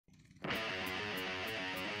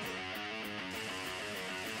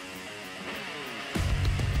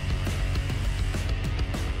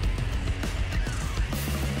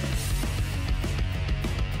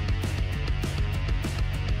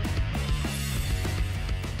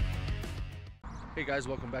Hey guys,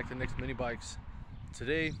 welcome back to Nicsminibikes.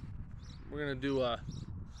 Today we're gonna do a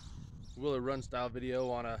will it run style video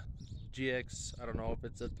on a GX. I don't know if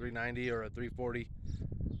it's a 390 or a 340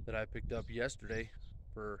 that I picked up yesterday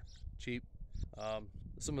for cheap.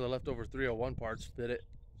 Some of the leftover 301 parts fit it,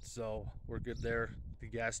 so we're good there. The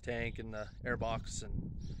gas tank and the airbox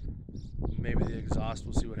and maybe the exhaust,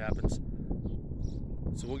 we'll see what happens.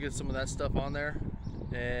 So we'll get some of that stuff on there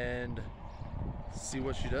and see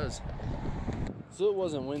what she does. So it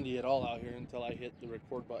wasn't windy at all out here until I hit the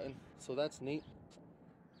record button, so that's neat.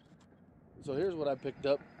 So here's what I picked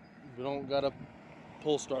up. We don't got a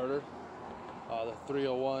pull starter. The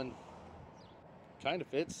 301 kind of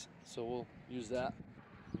fits, so we'll use that.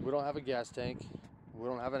 We don't have a gas tank. We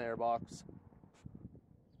don't have an airbox.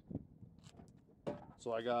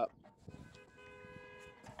 So I got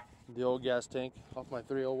the old gas tank off my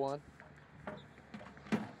 301.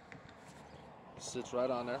 Sits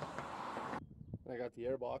right on there. I got the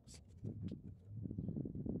airbox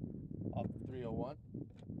off the 301.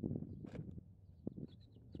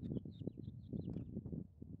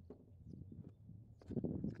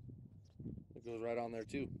 It goes right on there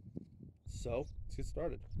too. So let's get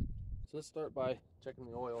started. So let's start by checking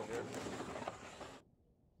the oil here.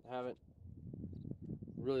 I haven't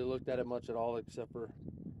really looked at it much at all except for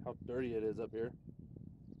how dirty it is up here.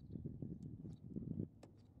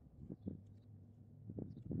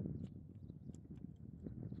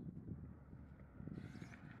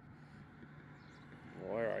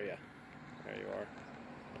 Where are you? There you are.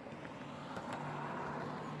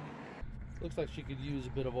 Looks like she could use a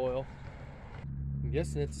bit of oil. I'm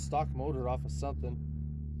guessing it's a stock motor off of something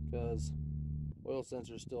because oil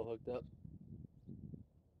sensor is still hooked up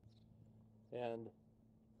and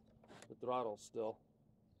the throttle's still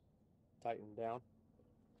tightened down.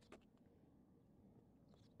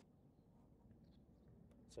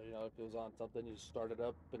 So, you know, if it was on something, you start it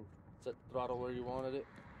up and set the throttle where you wanted it.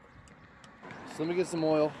 So let me get some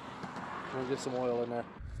oil. I'm gonna get some oil in there.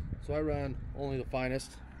 So I ran only the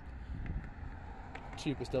finest,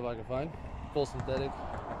 cheapest stuff I could find. Full synthetic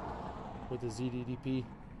with the ZDDP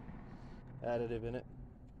additive in it.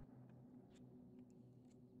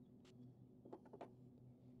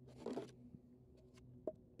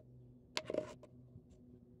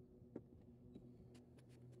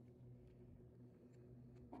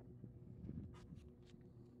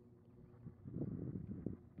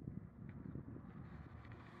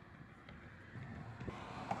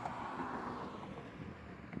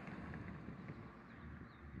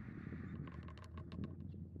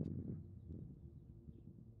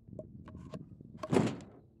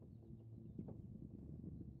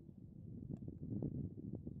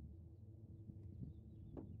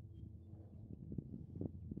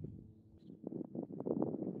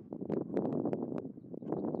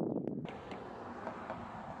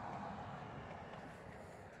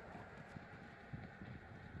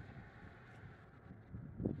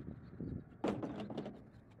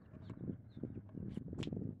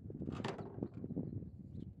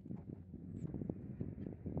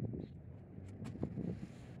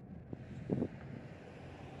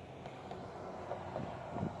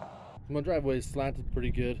 My driveway is slanted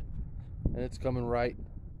pretty good, and it's coming right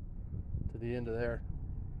to the end of there.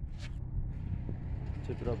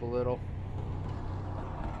 Tip it up a little.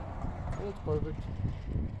 That's perfect.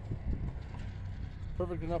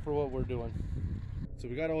 Perfect enough for what we're doing. So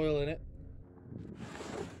we got oil in it.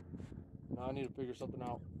 Now I need to figure something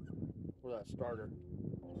out for that starter.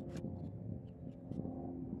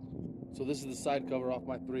 So this is the side cover off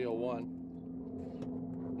my 301.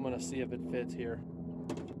 I'm gonna see if it fits here.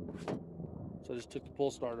 So I just took the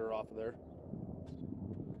pull starter off of there.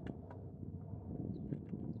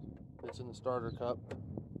 It's in the starter cup,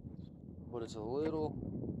 but it's a little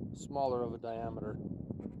smaller of a diameter.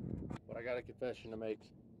 But I got a confession to make.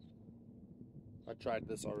 I tried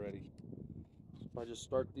this already. If I just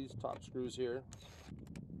start these top screws here,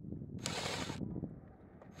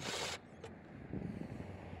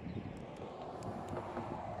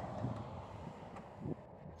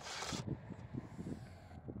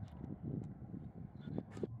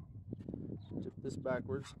 tip this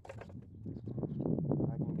backwards,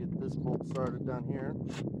 I can get this bolt started down here.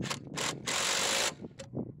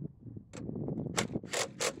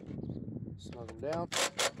 Snug them down.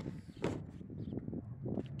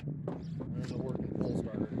 There's a working pull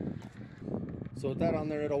starter. So with that on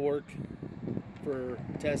there, it'll work for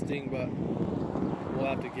testing, but we'll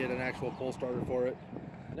have to get an actual pull starter for it.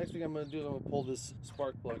 Next thing I'm going to do is I'm going to pull this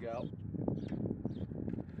spark plug out.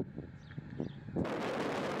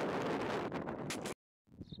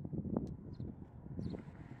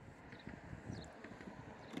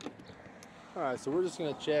 Alright, so we're just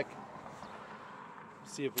going to check,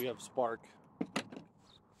 see if we have spark.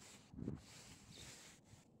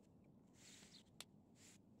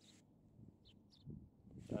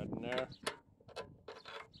 That in there.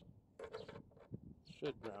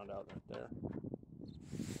 Should ground out right there.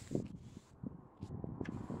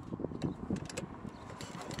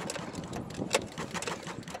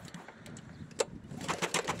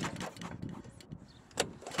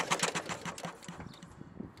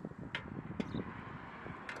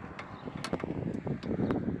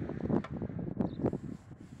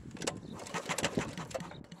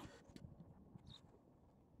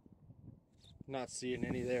 Not seeing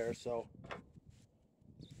any there, so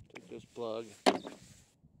take this plug.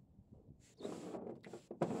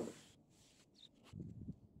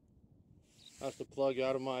 That's the plug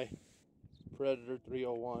out of my Predator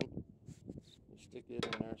 301. Stick it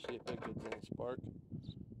in there, see if it gets any spark.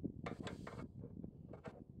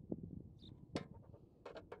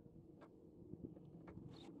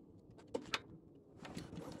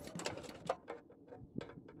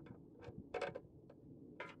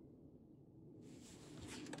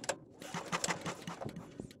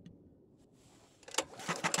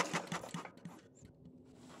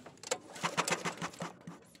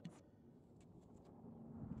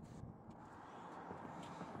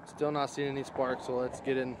 Still not seeing any sparks, so let's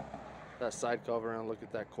get in that side cover and look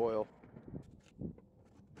at that coil.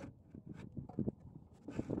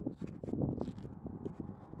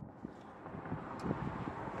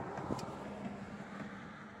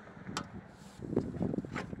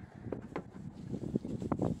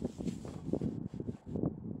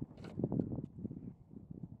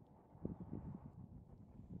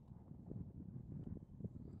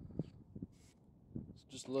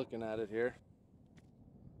 Just looking at it here.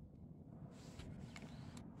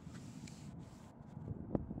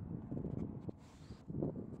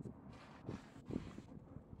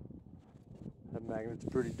 That magnet's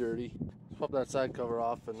pretty dirty. Let's pop that side cover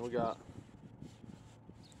off, and we got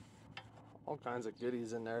all kinds of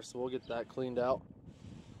goodies in there, so we'll get that cleaned out.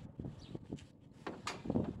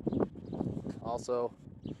 Also,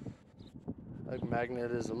 that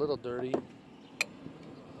magnet is a little dirty.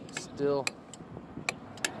 Still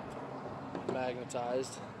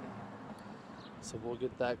magnetized, so we'll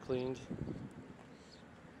get that cleaned.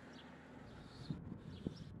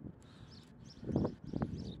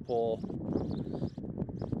 We'll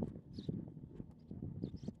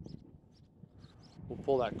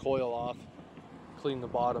pull that coil off, clean the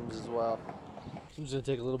bottoms as well. I'm just gonna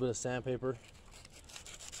take a little bit of sandpaper.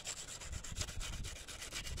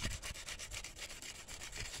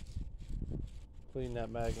 Clean that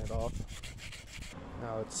magnet off.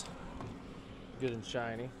 Now it's good and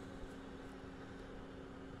shiny.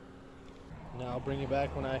 Now I'll bring it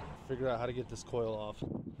back when I figure out how to get this coil off.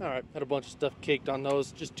 Alright, had a bunch of stuff caked on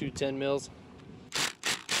those, just 2 10 mils.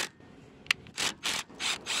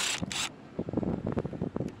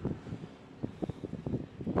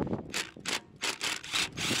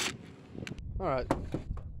 Alright, so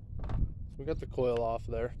we got the coil off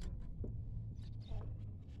there.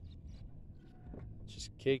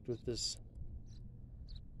 Just caked with this,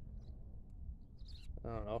 I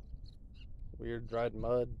don't know, weird dried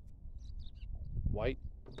mud, white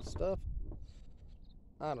stuff.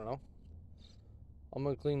 I don't know. I'm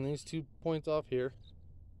gonna clean these 2 points off here,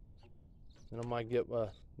 and I might get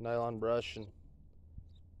a nylon brush and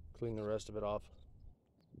clean the rest of it off.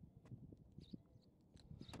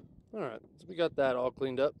 Alright, so we got that all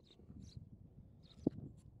cleaned up.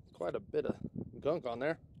 Quite a bit of gunk on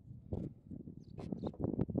there,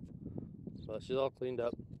 but she's all cleaned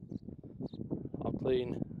up. I'll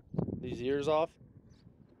clean these ears off.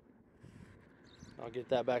 I'll get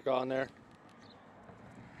that back on there,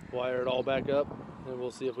 wire it all back up, and we'll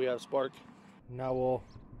see if we have spark. Now we'll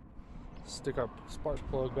stick our spark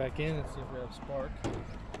plug back in and see if we have spark.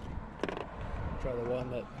 Try the one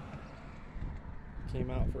that came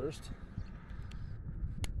out first.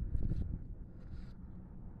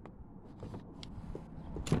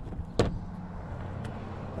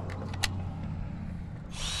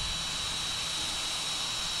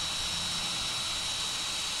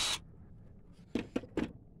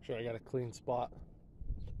 Sure, I got a clean spot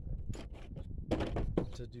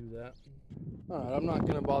to do that. Alright, I'm not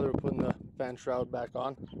gonna bother with putting the fan shroud back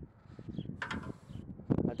on.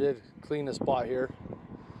 I did clean the spot here.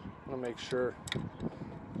 I'm gonna make sure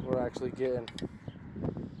we're actually getting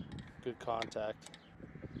good contact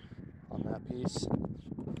on that piece.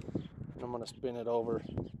 And I'm gonna spin it over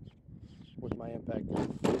with my impact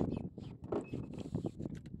gun.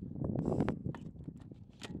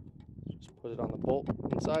 Just put it on the bolt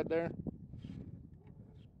inside there.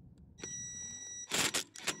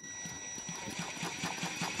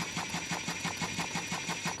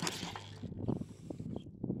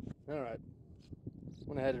 Alright,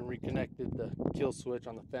 went ahead and reconnected the kill switch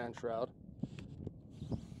on the fan shroud.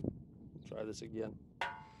 Try this again.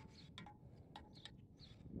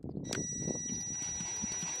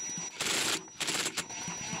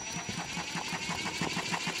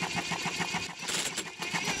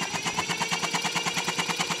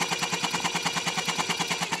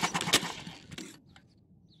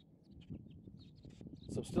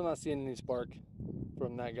 So I'm still not seeing any spark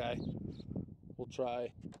from that guy. We'll try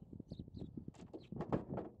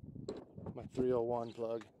my 301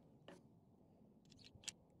 plug,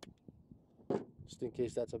 just in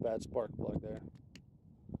case that's a bad spark plug there.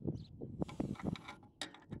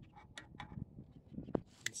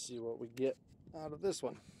 Let's see what we get out of this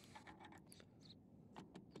one.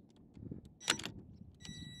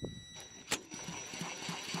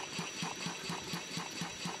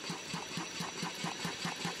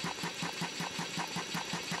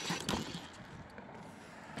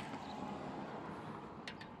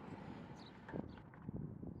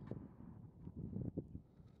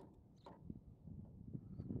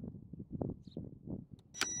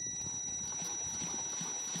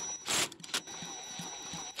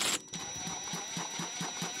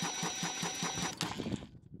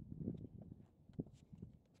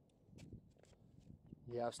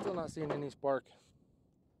 Yeah, I'm still not seeing any spark.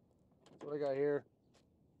 So what I got here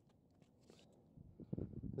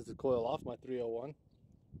is the coil off my 301.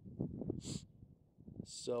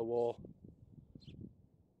 So we'll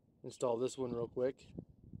install this one real quick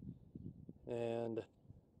and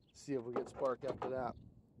see if we get spark after that.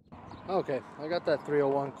 Okay, I got that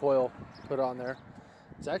 301 coil put on there.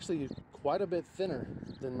 It's actually quite a bit thinner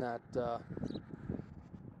than that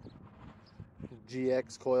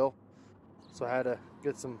GX coil. So I had to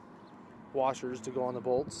get some washers to go on the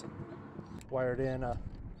bolts. Wired in a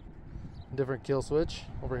different kill switch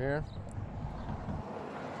over here.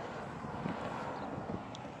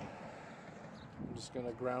 I'm just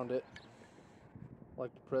gonna ground it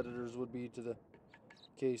like the Predators would be to the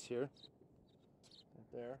case here.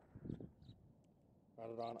 Right there. Got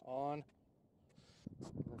it on.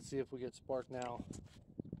 Let's see if we get spark now.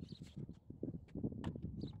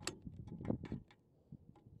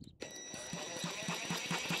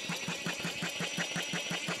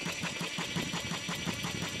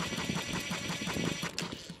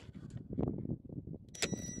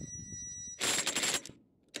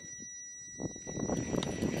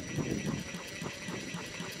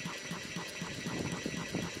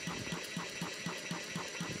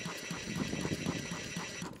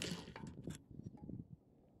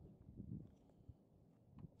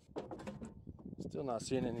 Still not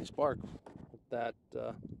seeing any spark with that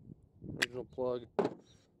original plug.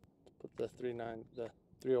 Put the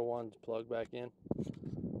 301 plug back in.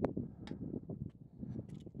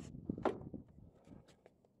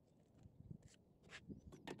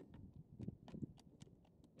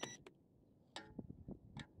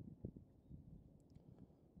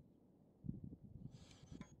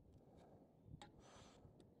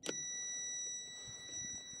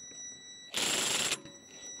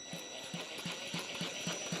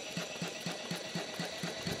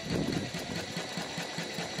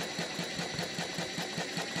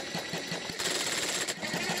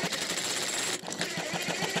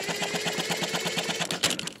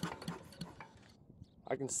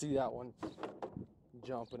 I can see that one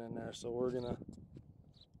jumping in there, so we're gonna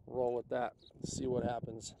roll with that, see what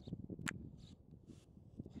happens.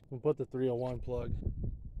 We'll put the 301 plug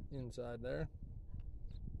inside there.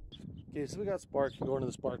 Okay, so we got spark going to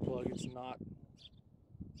the spark plug. It's not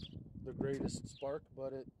the greatest spark,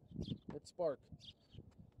 but it's spark.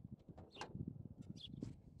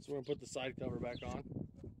 So we're gonna put the side cover back on.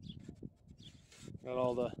 Got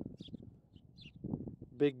all the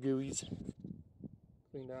big gooeys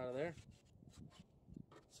cleaned out of there.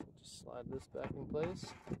 So we'll just slide this back in place.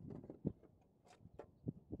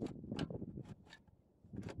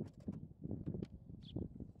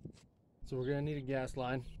 So we're gonna need a gas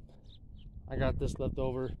line. I got this left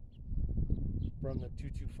over from the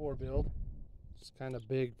 224 build. It's kind of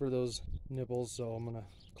big for those nipples, so I'm gonna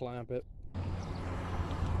clamp it.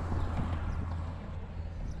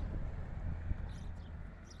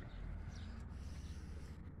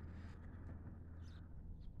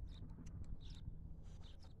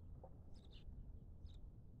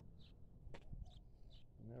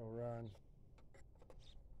 And it'll run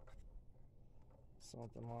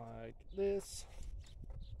something like this.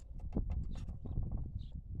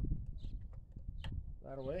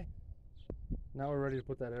 That away. Now we're ready to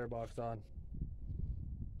put that air box on.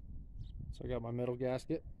 So I got my metal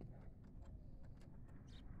gasket.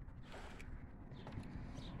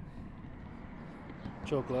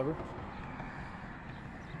 choke lever.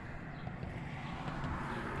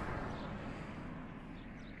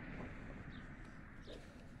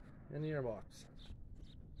 And the airbox.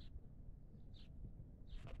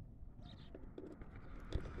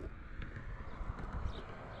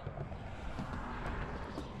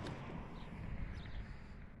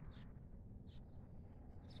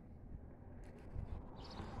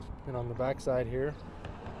 And on the back side here,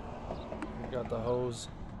 we've got the hose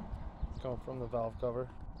coming from the valve cover.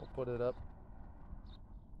 We'll put it up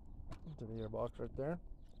into the airbox right there.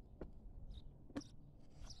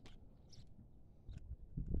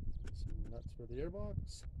 Some nuts for the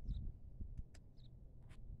airbox.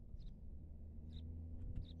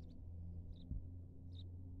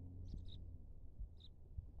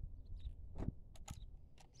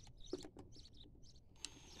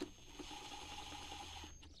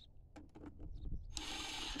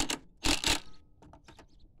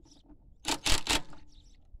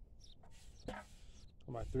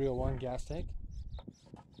 My 301 gas tank.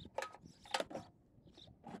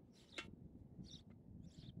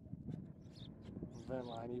 Vent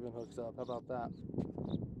line even hooks up. How about that?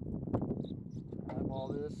 Eyeball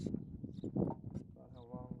this. About how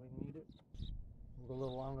long we need it. A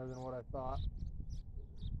little longer than what I thought.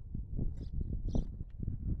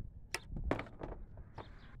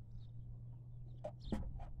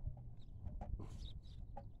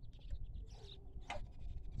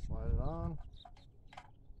 Slide it on.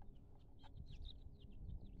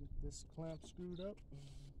 Get this clamp screwed up.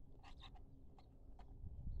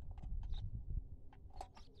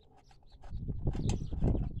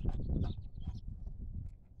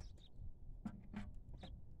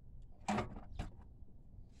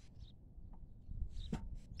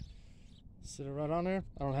 Sit it right on there.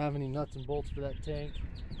 I don't have any nuts and bolts for that tank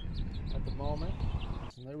at the moment.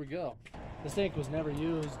 And there we go. This tank was never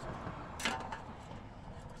used,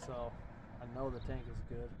 so I know the tank is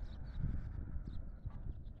good.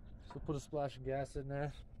 So put a splash of gas in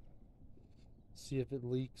there. See if it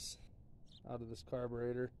leaks out of this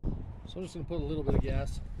carburetor. So I'm just going to put a little bit of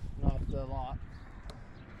gas, not a lot.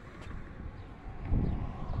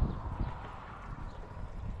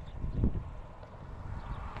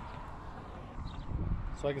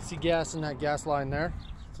 So I can see gas in that gas line there,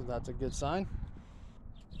 so that's a good sign.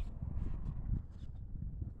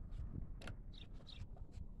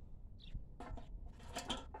 Put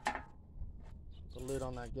the lid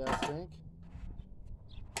on that gas tank.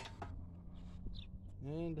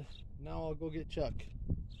 And now I'll go get Chuck.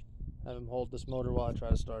 Have him hold this motor while I try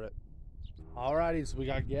to start it. Alrighty, so we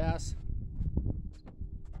got gas.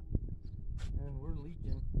 And we're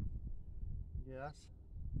leaking gas.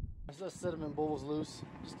 I just set them in bowls loose,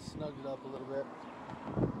 just to snug it up a little bit.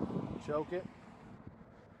 Choke it.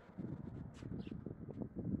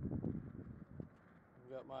 I've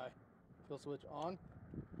got my kill switch on.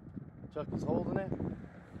 Chuck is holding it. See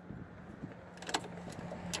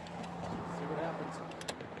what happens.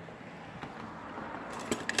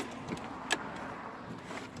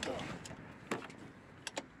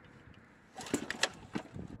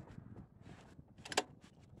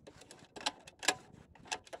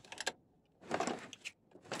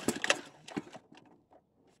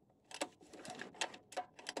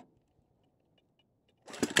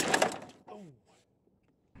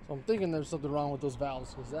 So I'm thinking there's something wrong with those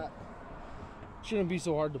valves, because that shouldn't be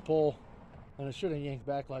so hard to pull and it shouldn't yank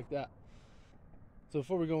back like that. So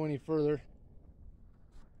before we go any further,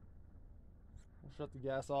 I'll shut the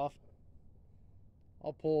gas off.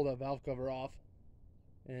 I'll pull that valve cover off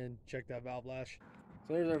and check that valve lash.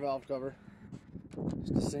 So there's our valve cover.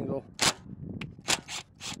 Just a single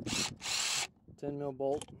 10mm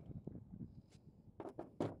bolt.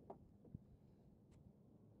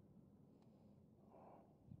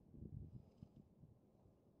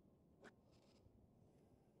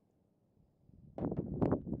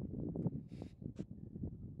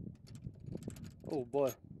 Oh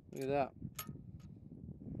boy, look at that.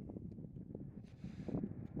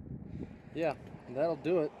 Yeah, that'll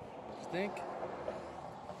do it, I think.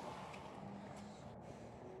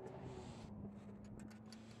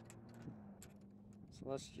 So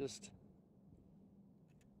let's just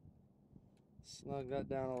snug that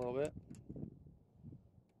down a little bit.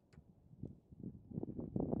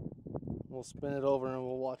 We'll spin it over and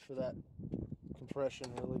we'll watch for that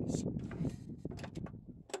compression release.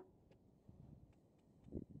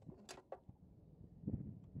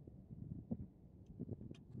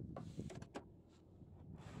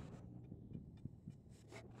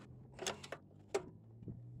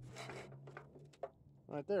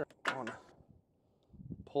 Right there. I want to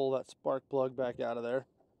pull that spark plug back out of there.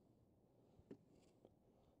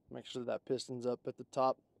 Make sure that piston's up at the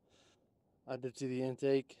top. I did see the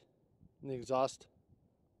intake and the exhaust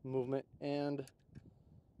movement, and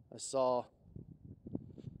I saw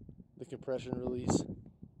the compression release. I'm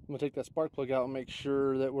gonna take that spark plug out and make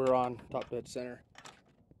sure that we're on top dead center.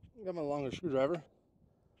 I got my longer screwdriver.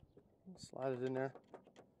 Slide it in there.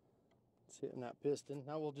 It's hitting that piston.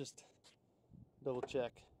 Now we'll just double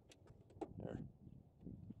check. There.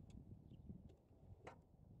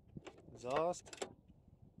 Exhaust,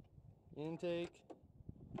 intake,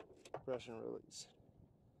 compression release.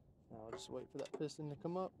 Now I'll just wait for that piston to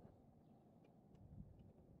come up.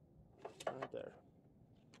 Right there.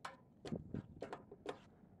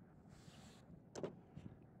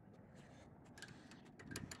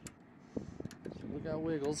 Look how it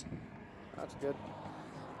wiggles. That's good.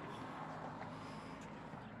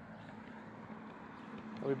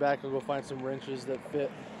 I'll be back. I'll go find some wrenches that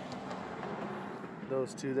fit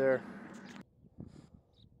those two there.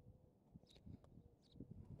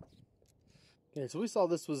 Okay, so we saw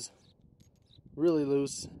this was really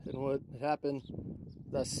loose, and what happened,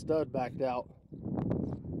 that stud backed out.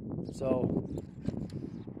 So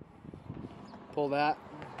pull that,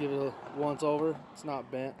 give it a once over. It's not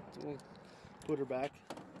bent, so we'll put her back,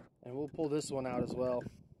 and we'll pull this one out as well.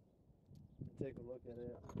 Take a look at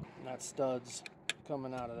it. And that stud's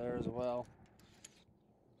coming out of there as well.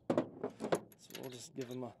 So we'll just give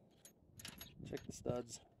them a check the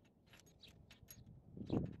studs.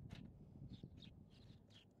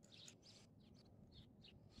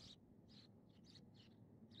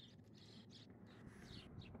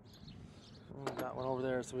 Got one over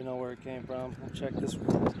there so we know where it came from. We'll check this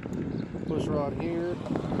push rod here.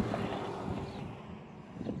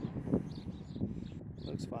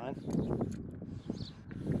 Looks fine.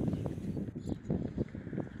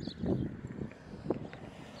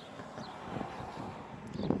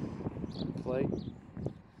 Plate.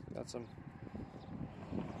 Got some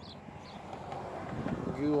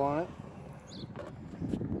goo on it.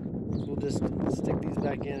 So we'll just stick these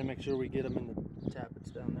back in and make sure we get them in the tappets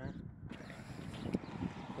down there.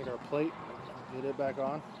 Take our plate, get it back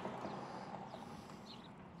on.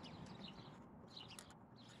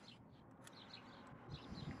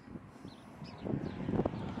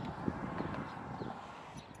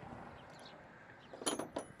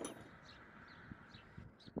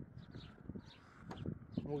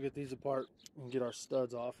 We'll get these apart and get our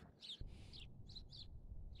studs off.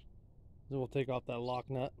 Then we'll take off that lock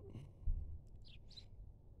nut.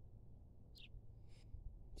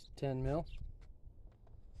 It's 10 mil.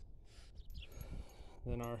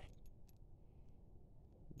 Then our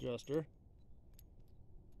adjuster.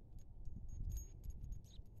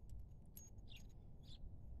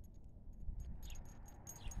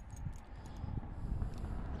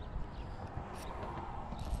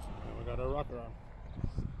 And we got our rocker on.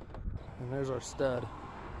 And there's our stud.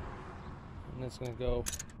 And it's going to go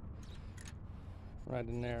right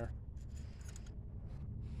in there.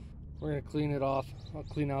 We're going to clean it off. I'll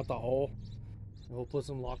clean out the hole, and we'll put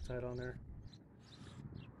some Loctite on there.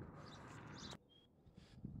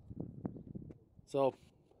 So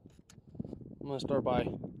I'm going to start by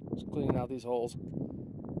just cleaning out these holes.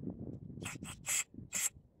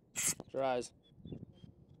 Your eyes.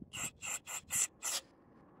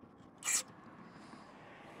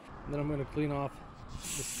 And then I'm going to clean off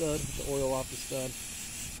the stud, the oil off the stud.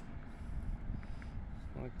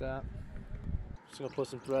 Like that. Just going to put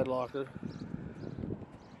some thread locker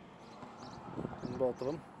in both of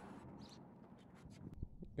them.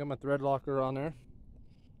 Got my thread locker on there.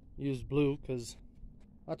 Used blue because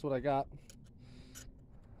that's what I got.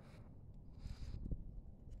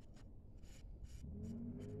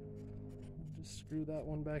 Just screw that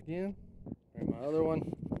one back in. And my other one.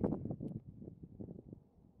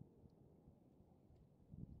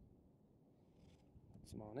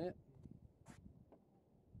 Put some on it.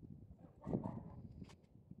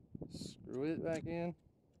 Screw it back in.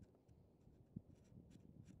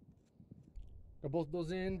 Got both of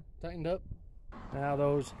those in, tightened up. Now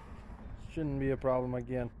those shouldn't be a problem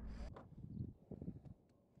again.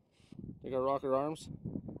 Take our rocker arms,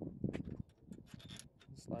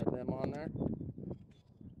 slide them on there.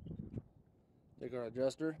 Take our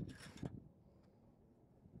adjuster,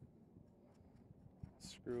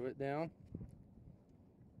 screw it down.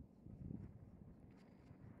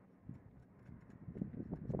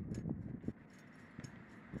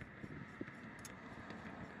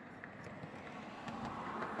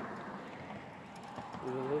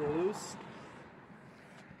 Get it a little loose.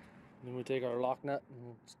 Then we take our lock nut and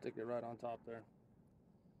we'll stick it right on top there.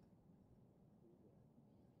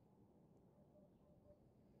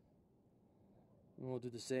 And we'll do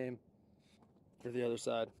the same for the other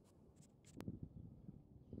side.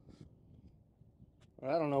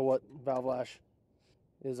 I don't know what valve lash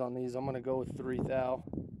is on these. I'm going to go with 3 thou,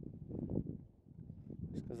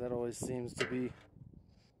 just because that always seems to be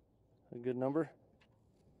a good number.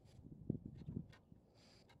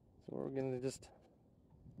 So we're going to just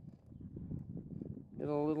get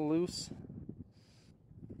a little loose.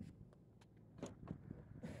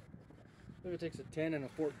 Maybe it takes a 10 and a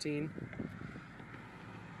 14.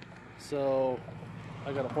 So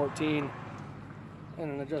I got a 14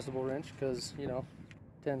 and an adjustable wrench because, you know,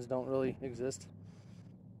 10s don't really exist.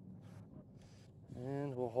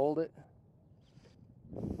 And we'll hold it.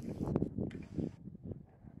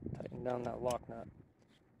 Tighten down that lock nut.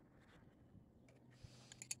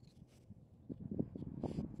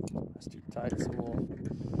 That's too tight, so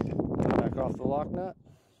we'll back off the lock nut.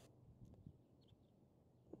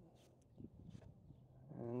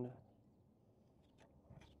 And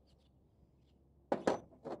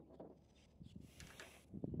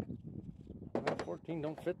 14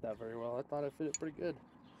 don't fit that very well. I thought it fit it pretty good.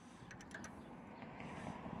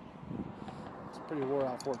 It's a pretty wore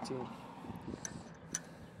out 14. So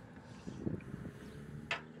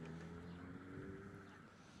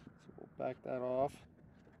we'll back that off.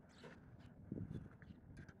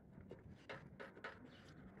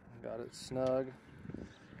 Got it snug.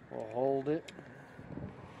 We'll hold it.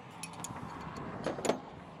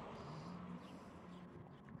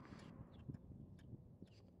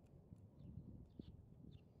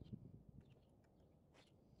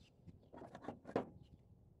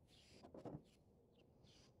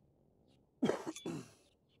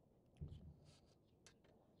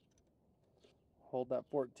 Hold that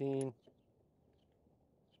 14.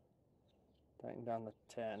 Tighten down the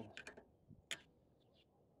 10.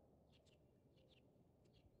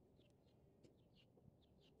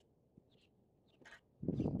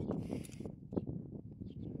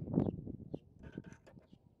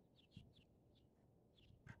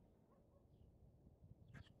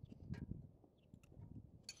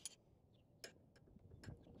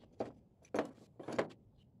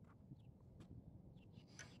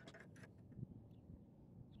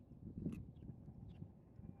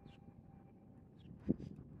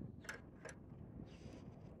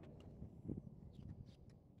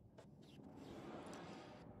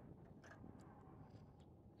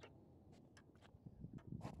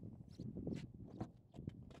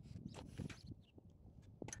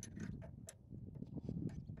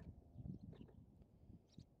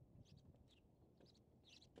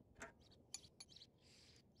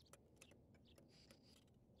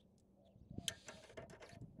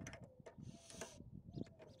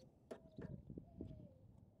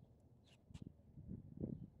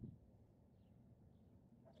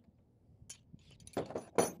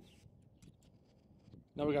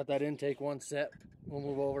 Now we got that intake one set. We'll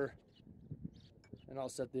move over and I'll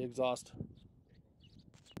set the exhaust.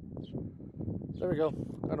 There we go.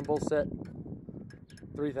 Got them both set.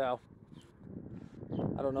 3 thou.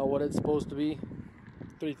 I don't know what it's supposed to be.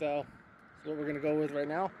 3 thou is what we're gonna go with right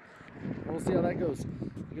now. We'll see how that goes.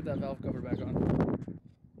 Get that valve cover back on.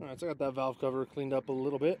 Alright, so I got that valve cover cleaned up a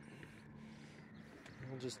little bit.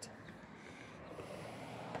 We'll just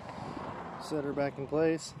set her back in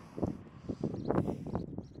place.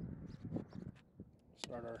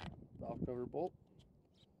 Start our valve cover bolt.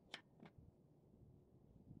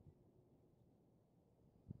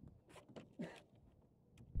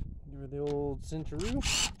 Give her the old Centrifugal.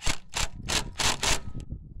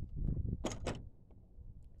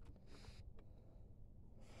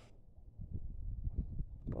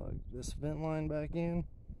 Plug this vent line back in.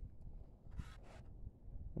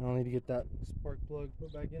 And I'll need to get that spark plug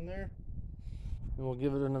put back in there. And we'll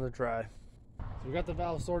give it another try. So we got the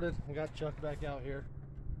valve sorted. I got Chuck back out here.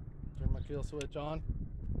 Turn my kill switch on.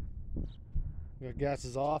 We got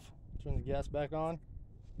gases off. Turn the gas back on.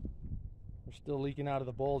 We're still leaking out of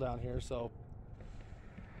the bowl down here, so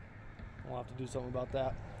we'll have to do something about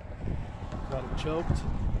that. Got it choked.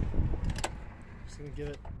 Just gonna give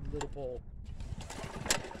it a little pull.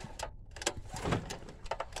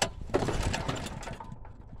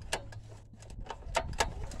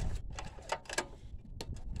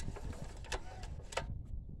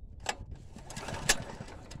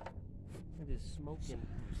 It is smoking.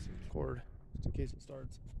 Cord, just in case it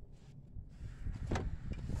starts.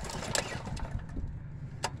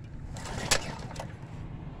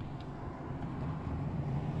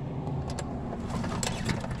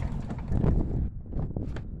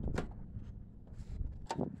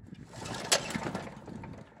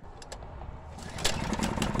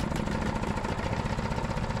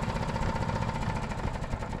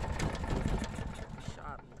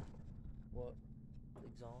 Shot me. What?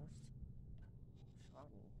 Exhaust. Shot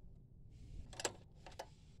me.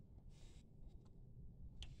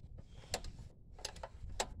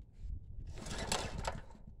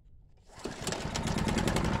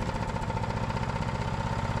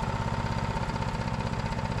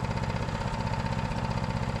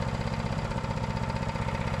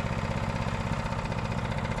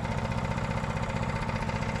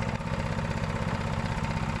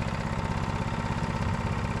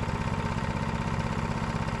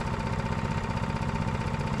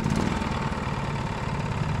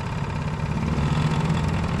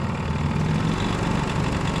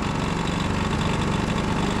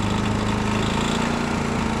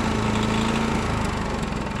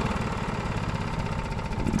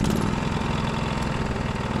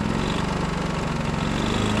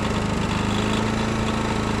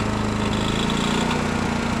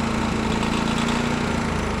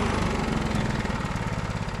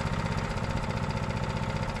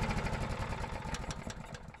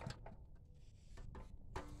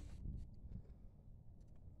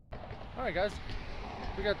 Alright guys,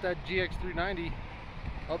 we got that GX390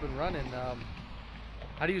 up and running. I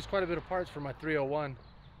had to use quite a bit of parts for my 301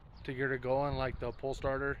 to get it going, like the pull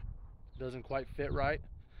starter doesn't quite fit right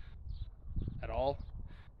at all.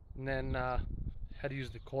 And then had to use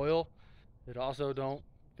the coil. It also don't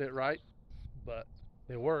fit right, but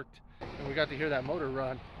it worked. And we got to hear that motor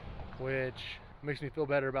run, which makes me feel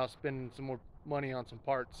better about spending some more money on some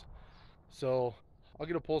parts. So I'll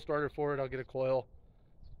get a pull starter for it, I'll get a coil.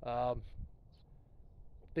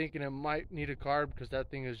 Thinking it might need a carb because that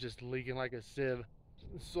thing is just leaking like a sieve.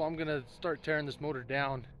 So I'm gonna start tearing this motor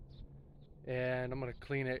down and I'm gonna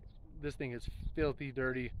clean it. This thing is filthy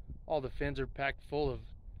dirty. All the fins are packed full of,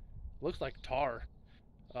 looks like tar.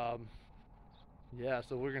 Yeah,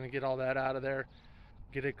 so we're gonna get all that out of there,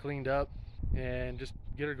 get it cleaned up, and just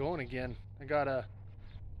get her going again. I got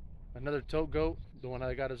another tote goat. The one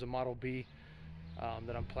I got is a Model B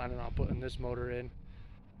that I'm planning on putting this motor in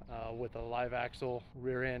with a live axle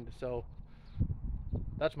rear end. So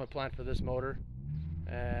that's my plan for this motor,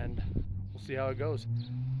 and we'll see how it goes.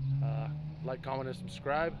 Like, comment, and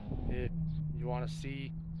subscribe if you want to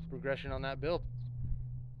see progression on that build.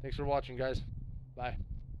 Thanks for watching, guys. Bye.